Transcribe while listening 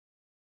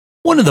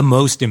One of the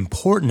most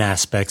important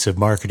aspects of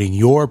marketing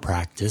your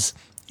practice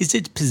is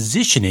its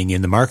positioning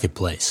in the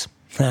marketplace.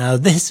 Now,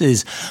 this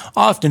is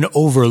often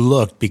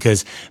overlooked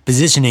because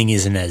positioning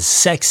isn't as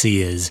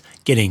sexy as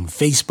getting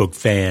Facebook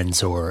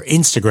fans or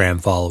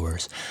Instagram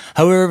followers.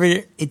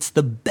 However, it's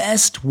the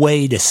best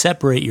way to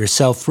separate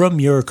yourself from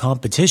your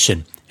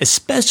competition,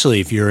 especially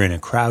if you're in a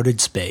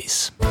crowded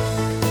space.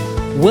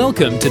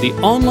 Welcome to the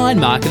Online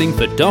Marketing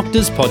for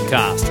Doctors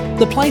podcast,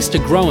 the place to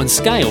grow and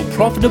scale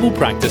profitable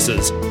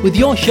practices with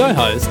your show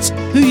hosts,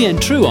 Huyen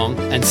Truong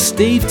and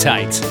Steve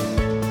Tate.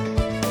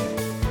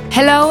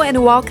 Hello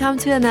and welcome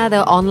to another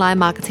Online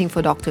Marketing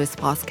for Doctors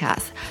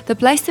podcast, the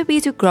place to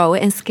be to grow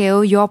and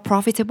scale your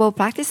profitable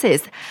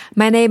practices.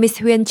 My name is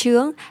Huyen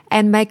Truong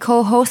and my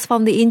co-host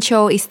from the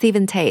intro is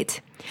Stephen Tate.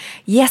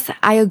 Yes,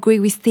 I agree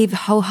with Steve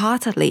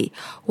wholeheartedly.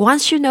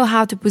 Once you know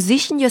how to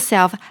position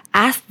yourself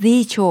as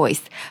the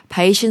choice,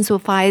 patients will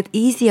find it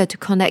easier to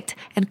connect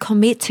and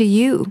commit to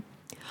you.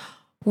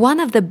 One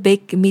of the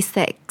big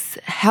mistakes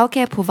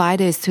healthcare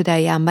providers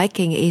today are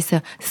making is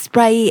a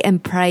spray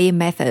and pray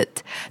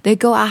method. They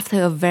go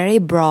after a very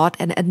broad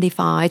and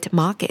undefined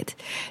market.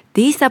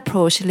 This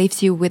approach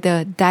leaves you with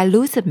a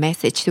diluted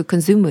message to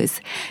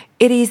consumers.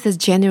 It is a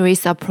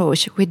generous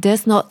approach which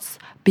does not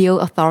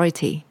build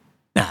authority.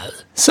 Now,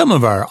 some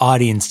of our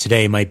audience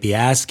today might be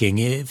asking,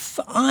 if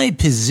I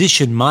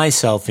position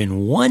myself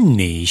in one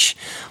niche,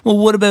 well,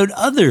 what about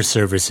other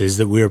services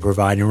that we're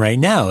providing right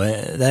now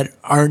that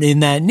aren't in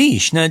that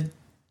niche? Now,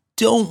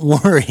 don't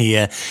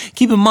worry.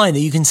 Keep in mind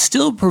that you can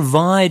still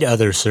provide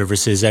other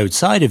services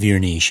outside of your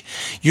niche.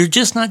 You're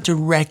just not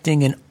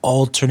directing an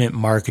alternate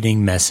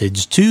marketing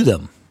message to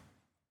them.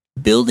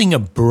 Building a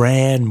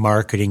brand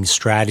marketing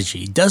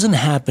strategy doesn't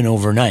happen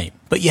overnight,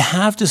 but you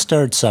have to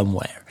start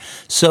somewhere.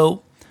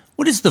 So,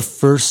 what is the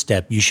first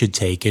step you should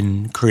take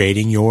in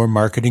creating your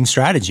marketing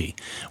strategy?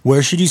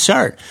 Where should you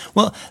start?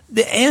 Well,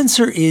 the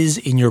answer is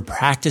in your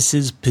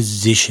practice's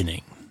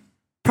positioning.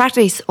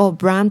 Practice or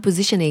brand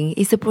positioning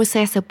is a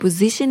process of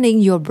positioning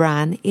your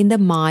brand in the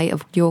mind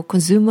of your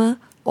consumer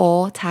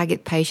or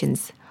target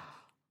patients.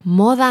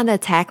 More than a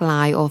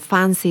tagline or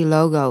fancy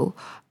logo,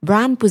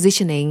 brand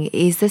positioning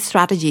is a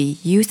strategy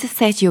used to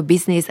set your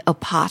business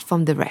apart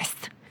from the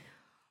rest.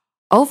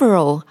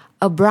 Overall,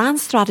 a brand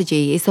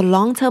strategy is a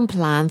long-term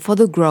plan for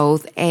the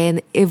growth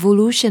and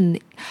evolution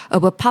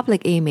of a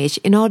public image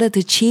in order to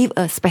achieve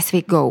a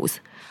specific goals.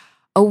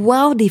 A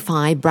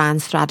well-defined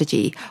brand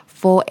strategy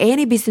for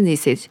any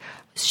businesses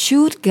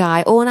should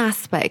guide all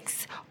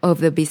aspects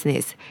of the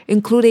business,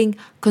 including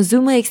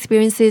consumer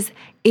experiences,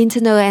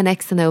 internal and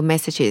external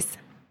messages.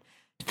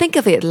 Think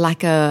of it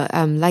like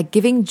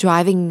giving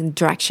driving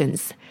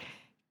directions.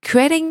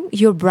 Creating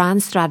your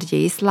brand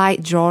strategy is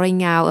like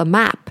drawing out a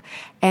map,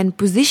 and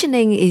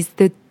positioning is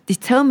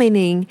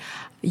determining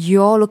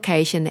your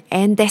location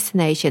and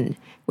destination,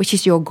 which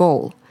is your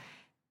goal.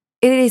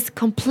 It is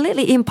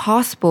completely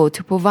impossible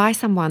to provide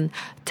someone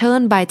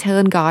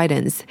turn-by-turn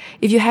guidance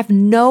if you have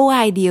no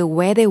idea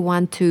where they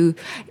want to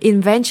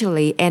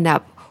eventually end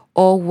up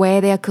or where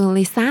they are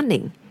currently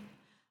standing.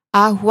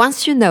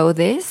 Once you know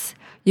this,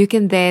 you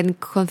can then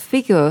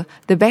configure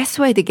the best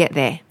way to get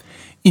there.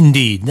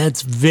 Indeed,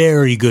 that's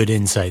very good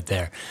insight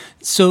there.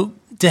 So,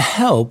 to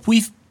help,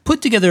 we've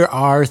put together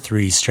our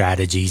 3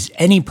 strategies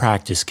any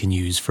practice can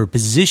use for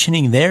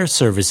positioning their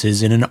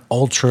services in an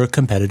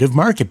ultra-competitive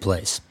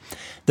marketplace.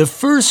 The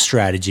first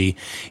strategy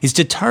is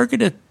to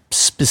target a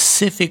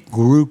specific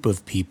group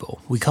of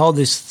people. We call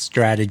this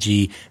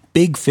strategy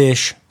Big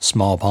Fish,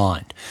 Small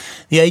Pond.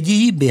 The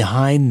idea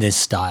behind this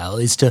style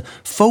is to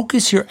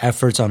focus your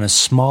efforts on a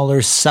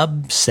smaller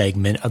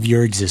sub-segment of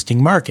your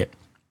existing market.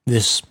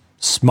 This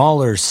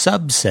smaller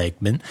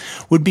sub-segment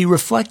would be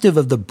reflective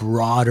of the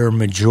broader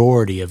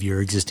majority of your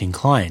existing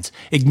clients,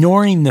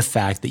 ignoring the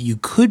fact that you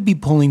could be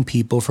pulling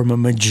people from a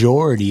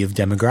majority of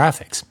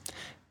demographics.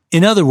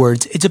 In other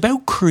words, it's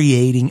about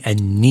creating a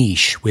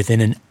niche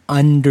within an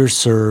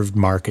underserved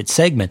market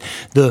segment,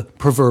 the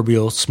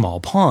proverbial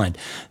small pond.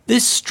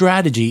 This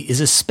strategy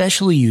is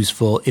especially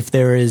useful if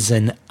there is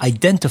an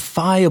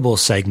identifiable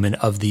segment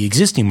of the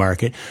existing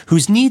market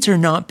whose needs are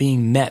not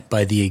being met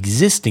by the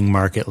existing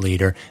market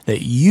leader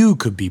that you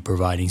could be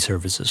providing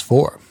services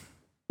for.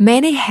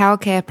 Many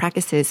healthcare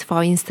practices,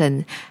 for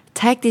instance,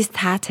 take this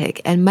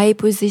tactic and may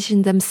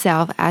position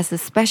themselves as a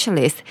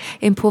specialist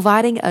in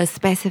providing a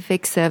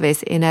specific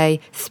service in a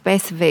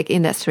specific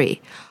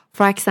industry.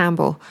 For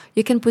example,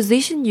 you can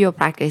position your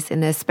practice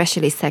in a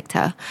specialist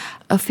sector.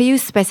 A few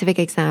specific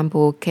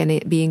examples can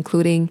be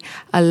including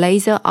a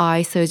laser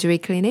eye surgery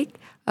clinic,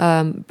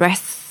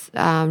 breast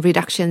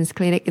reductions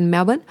clinic in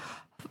Melbourne,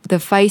 the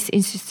Face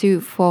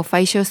Institute for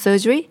Facial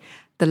Surgery,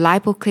 the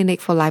Lipo Clinic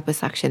for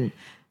liposuction.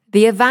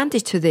 The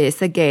advantage to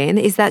this, again,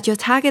 is that your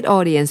target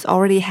audience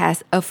already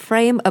has a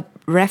frame of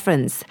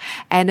reference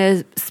and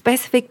a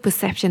specific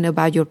perception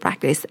about your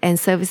practice and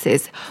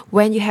services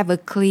when you have a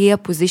clear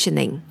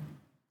positioning.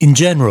 In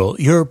general,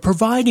 you're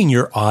providing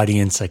your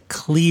audience a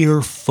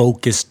clear,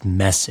 focused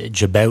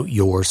message about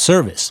your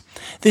service.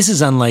 This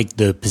is unlike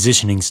the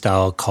positioning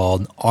style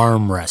called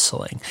arm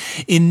wrestling.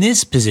 In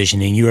this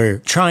positioning, you are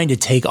trying to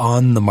take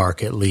on the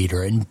market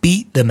leader and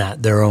beat them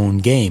at their own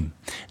game.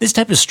 This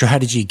type of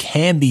strategy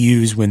can be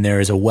used when there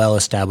is a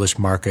well-established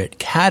market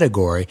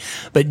category,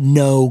 but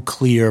no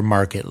clear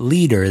market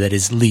leader that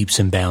is leaps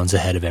and bounds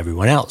ahead of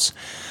everyone else.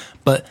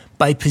 But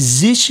by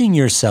positioning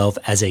yourself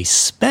as a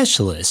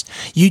specialist,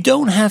 you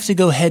don't have to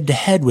go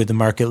head-to-head with the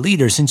market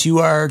leader since you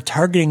are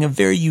targeting a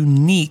very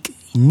unique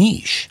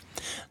niche.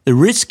 The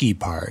risky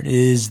part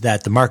is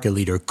that the market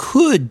leader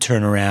could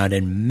turn around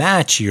and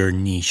match your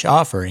niche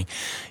offering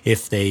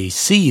if they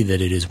see that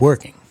it is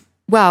working.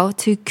 Well,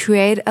 to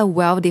create a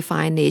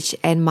well-defined niche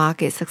and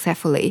market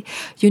successfully,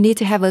 you need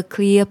to have a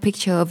clear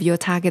picture of your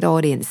target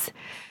audience.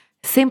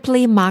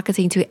 Simply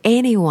marketing to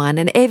anyone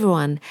and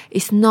everyone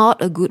is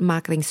not a good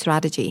marketing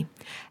strategy.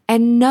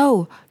 And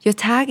no, your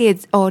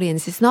target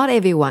audience is not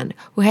everyone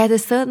who has a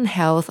certain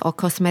health or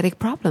cosmetic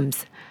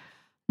problems.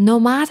 No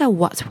matter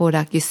what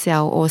product you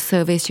sell or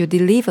service you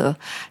deliver,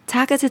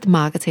 targeted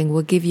marketing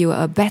will give you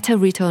a better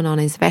return on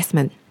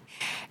investment.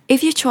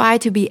 If you try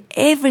to be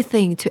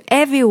everything to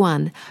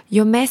everyone,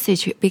 your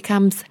message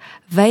becomes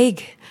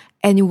vague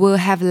and you will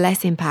have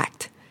less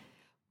impact.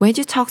 When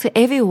you talk to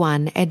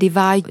everyone and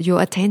divide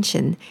your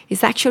attention,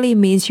 it actually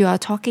means you are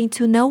talking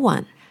to no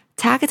one.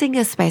 Targeting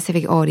a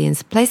specific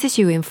audience places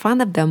you in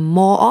front of them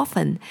more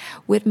often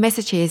with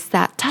messages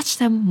that touch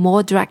them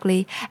more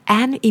directly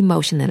and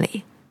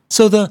emotionally.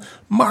 So the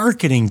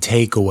marketing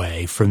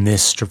takeaway from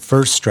this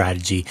first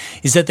strategy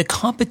is that the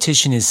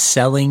competition is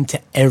selling to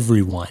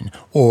everyone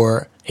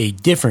or a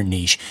different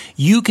niche.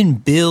 You can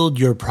build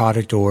your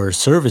product or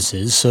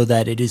services so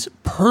that it is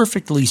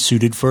perfectly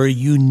suited for a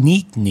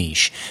unique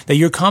niche that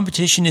your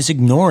competition is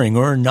ignoring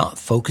or not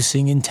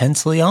focusing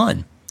intensely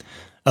on.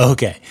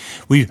 Okay,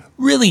 we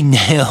really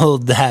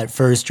nailed that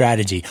first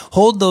strategy.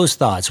 Hold those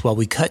thoughts while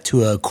we cut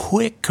to a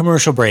quick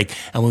commercial break,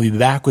 and we'll be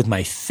back with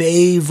my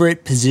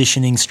favorite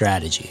positioning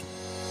strategy.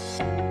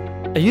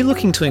 Are you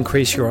looking to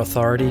increase your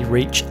authority,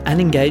 reach, and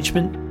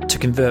engagement to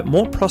convert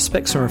more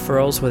prospects and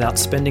referrals without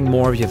spending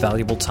more of your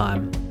valuable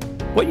time?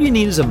 What you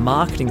need is a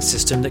marketing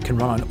system that can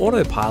run on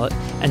autopilot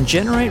and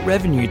generate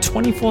revenue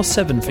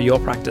 24/7 for your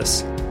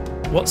practice.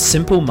 What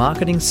simple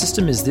marketing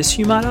system is this,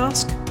 you might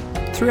ask?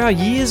 Through our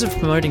years of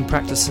promoting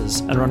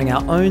practices and running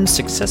our own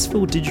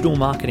successful digital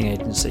marketing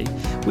agency,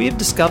 we have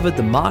discovered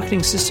the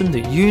marketing system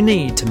that you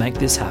need to make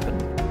this happen.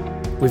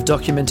 We've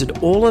documented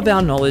all of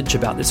our knowledge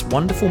about this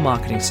wonderful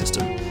marketing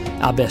system,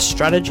 our best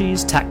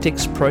strategies,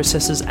 tactics,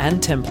 processes, and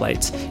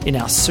templates in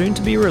our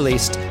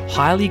soon-to-be-released,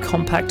 highly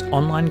compact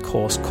online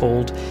course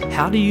called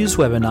How to Use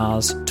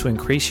Webinars to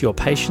Increase Your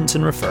Patients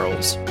and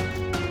Referrals.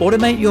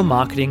 Automate your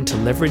marketing to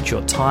leverage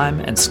your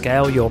time and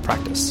scale your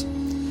practice.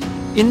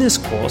 In this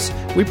course,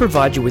 we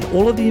provide you with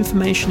all of the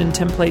information and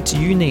templates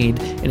you need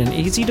in an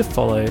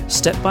easy-to-follow,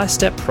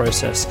 step-by-step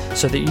process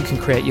so that you can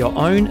create your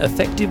own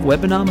effective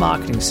webinar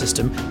marketing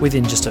system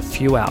within just a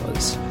few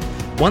hours.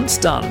 Once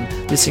done,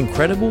 this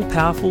incredible,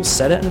 powerful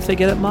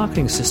set-it-and-forget-it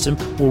marketing system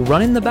will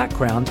run in the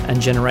background and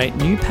generate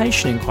new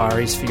patient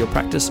inquiries for your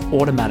practice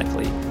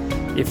automatically.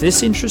 If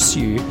this interests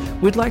you,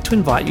 we'd like to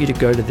invite you to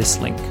go to this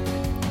link,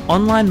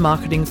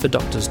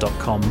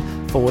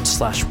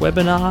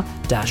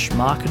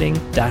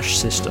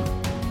 onlinemarketingfordoctors.com/webinar-marketing-system.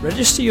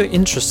 Register your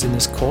interest in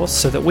this course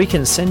so that we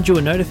can send you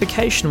a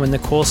notification when the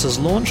course is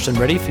launched and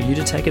ready for you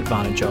to take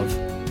advantage of.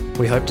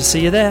 We hope to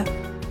see you there.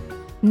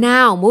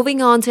 Now,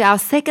 moving on to our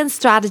second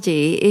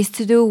strategy is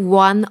to do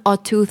one or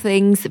two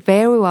things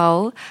very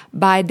well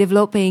by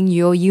developing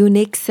your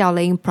unique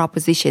selling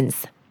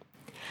propositions.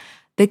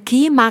 The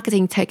key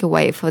marketing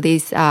takeaway for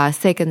this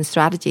second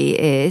strategy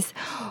is,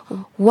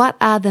 what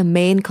are the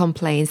main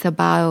complaints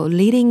about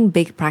leading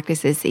big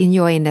practices in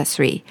your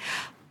industry?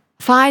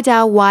 Find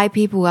out why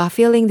people are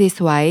feeling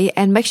this way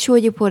and make sure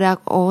your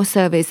product or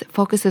service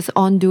focuses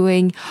on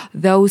doing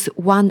those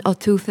one or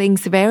two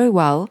things very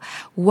well,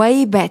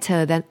 way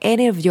better than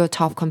any of your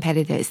top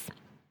competitors.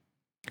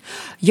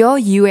 Your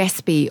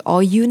USP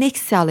or unique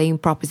selling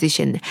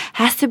proposition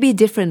has to be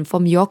different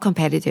from your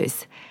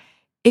competitors.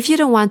 If you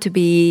don't want to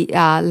be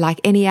like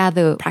any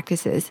other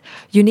practices,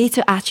 you need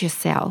to ask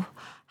yourself,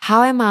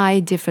 how am I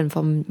different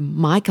from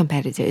my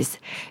competitors?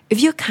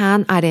 If you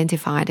can't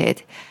identify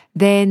it,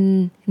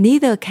 then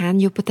neither can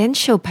your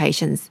potential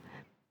patients.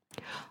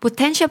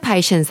 Potential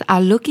patients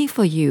are looking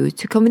for you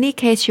to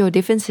communicate your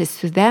differences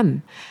to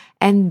them,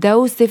 and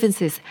those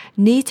differences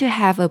need to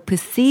have a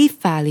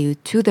perceived value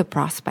to the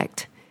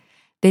prospect.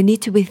 They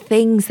need to be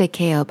things they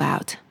care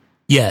about.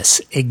 Yes,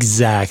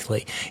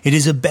 exactly. It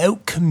is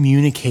about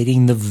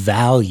communicating the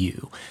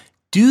value.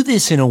 Do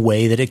this in a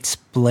way that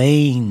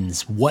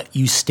explains what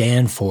you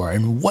stand for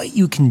and what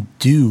you can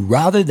do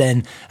rather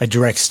than a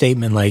direct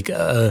statement like,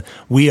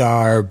 we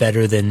are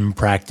better than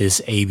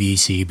practice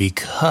ABC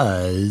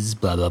because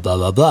blah, blah, blah,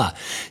 blah, blah.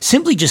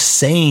 Simply just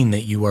saying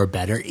that you are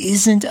better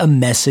isn't a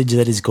message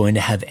that is going to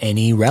have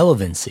any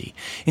relevancy.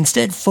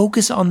 Instead,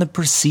 focus on the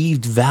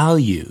perceived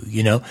value,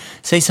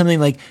 Say something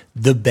like,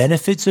 the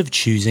benefits of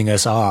choosing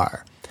us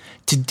are.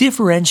 To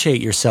differentiate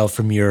yourself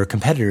from your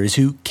competitors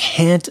who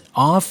can't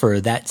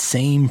offer that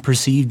same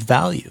perceived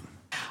value.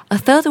 A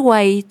third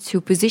way to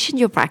position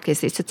your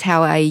practice is to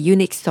tell a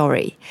unique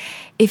story.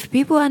 If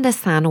people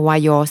understand why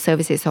your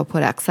services or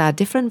products are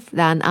different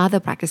than other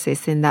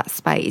practices in that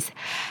space,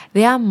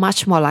 they are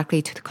much more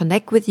likely to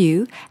connect with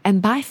you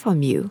and buy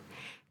from you.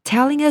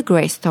 Telling a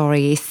great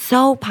story is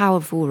so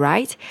powerful,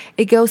 right?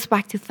 It goes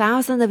back to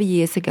thousands of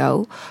years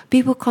ago.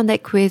 People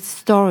connect with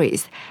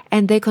stories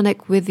and they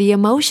connect with the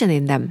emotion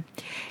in them.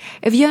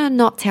 If you're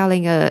not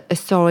telling a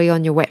story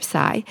on your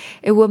website,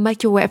 it will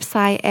make your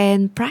website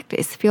and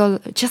practice feel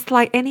just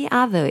like any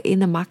other in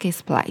the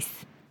marketplace.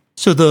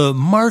 So the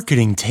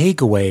marketing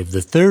takeaway of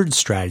the third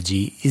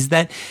strategy is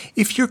that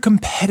if your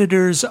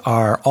competitors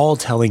are all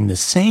telling the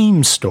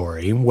same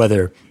story,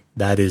 whether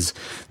that is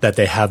that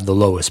they have the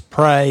lowest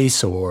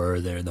price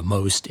or they're the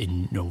most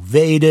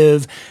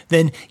innovative,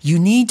 then you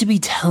need to be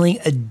telling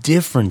a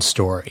different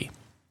story.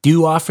 Do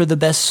you offer the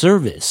best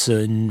service?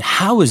 And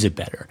how is it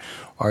better?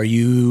 Are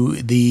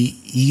you the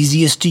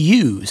easiest to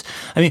use?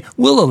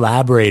 We'll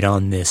elaborate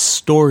on this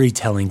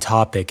storytelling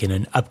topic in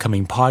an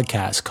upcoming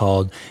podcast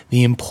called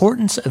The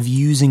Importance of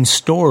Using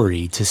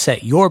Story to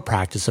Set Your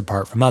Practice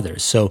Apart from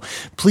Others. So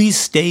please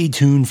stay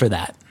tuned for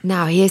that.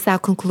 Now, here's our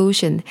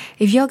conclusion.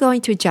 If you're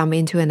going to jump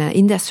into an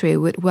industry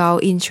with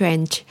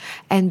well-entrenched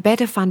and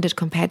better-funded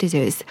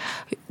competitors,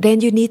 then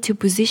you need to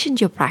position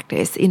your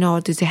practice in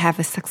order to have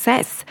a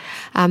success.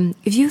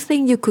 If you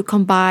think you could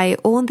combine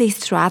all these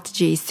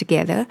strategies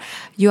together,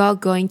 you are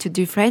going to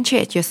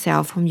differentiate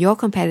yourself from your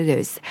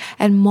competitors,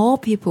 and more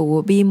people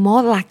will be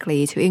more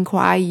likely to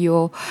inquire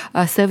your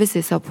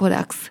services or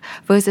products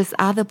versus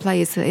other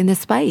players in the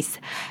space.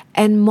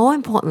 And more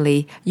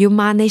importantly, you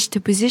manage to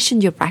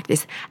position your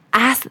practice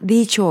as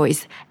the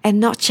choice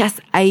and not just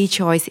a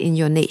choice in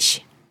your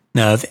niche.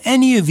 Now, if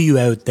any of you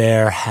out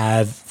there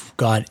have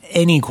got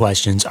any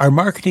questions, our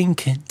marketing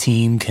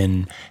team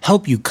can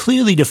help you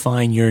clearly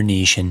define your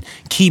niche and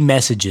key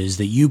messages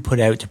that you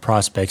put out to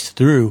prospects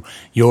through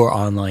your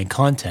online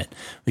content.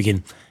 We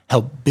can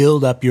help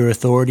build up your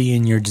authority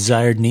in your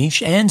desired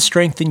niche and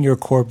strengthen your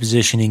core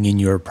positioning in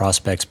your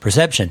prospect's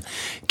perception.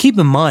 Keep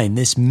in mind,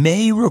 this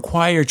may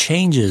require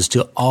changes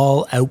to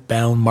all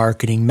outbound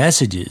marketing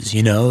messages,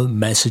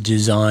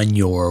 messages on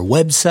your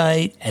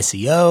website,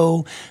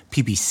 SEO,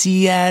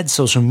 PPC ads,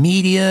 social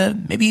media,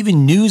 maybe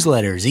even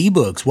newsletters,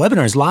 ebooks,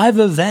 webinars, live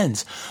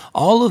events.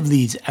 All of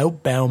these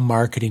outbound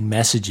marketing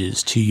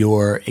messages to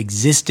your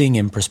existing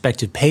and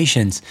prospective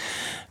patients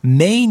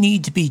may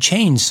need to be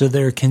changed so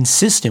they're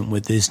consistent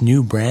with this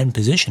new brand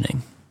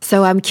positioning.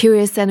 So I'm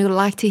curious and would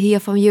like to hear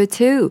from you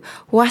too.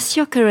 What's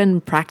your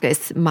current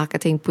practice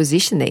marketing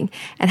positioning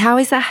and how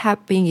is that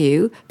helping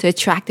you to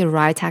attract the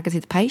right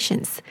targeted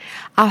patients?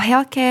 Our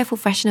healthcare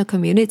professional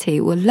community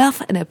would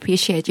love and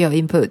appreciate your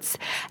inputs.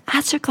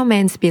 Add your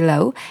comments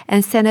below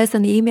and send us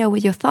an email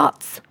with your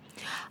thoughts.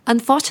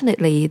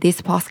 Unfortunately,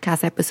 this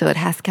podcast episode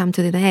has come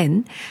to an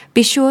end.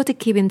 Be sure to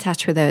keep in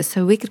touch with us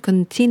so we can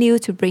continue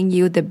to bring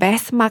you the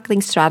best marketing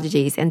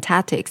strategies and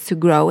tactics to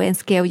grow and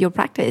scale your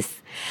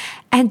practice.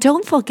 And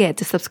don't forget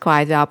to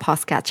subscribe to our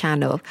podcast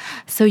channel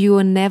so you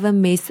will never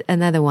miss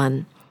another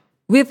one.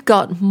 We've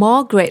got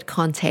more great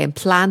content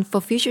planned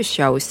for future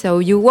shows, so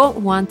you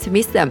won't want to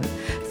miss them.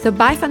 So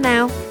bye for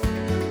now.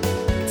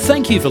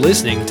 Thank you for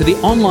listening to the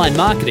Online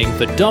Marketing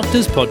for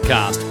Doctors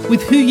podcast with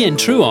Huyen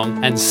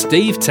Truong and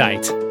Steve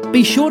Tate.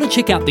 Be sure to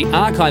check out the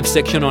archive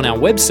section on our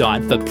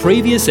website for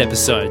previous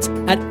episodes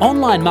at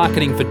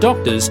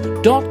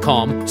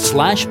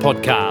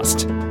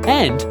onlinemarketingfordoctors.com/podcast.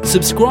 And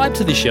subscribe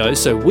to the show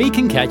so we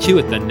can catch you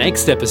at the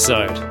next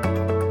episode.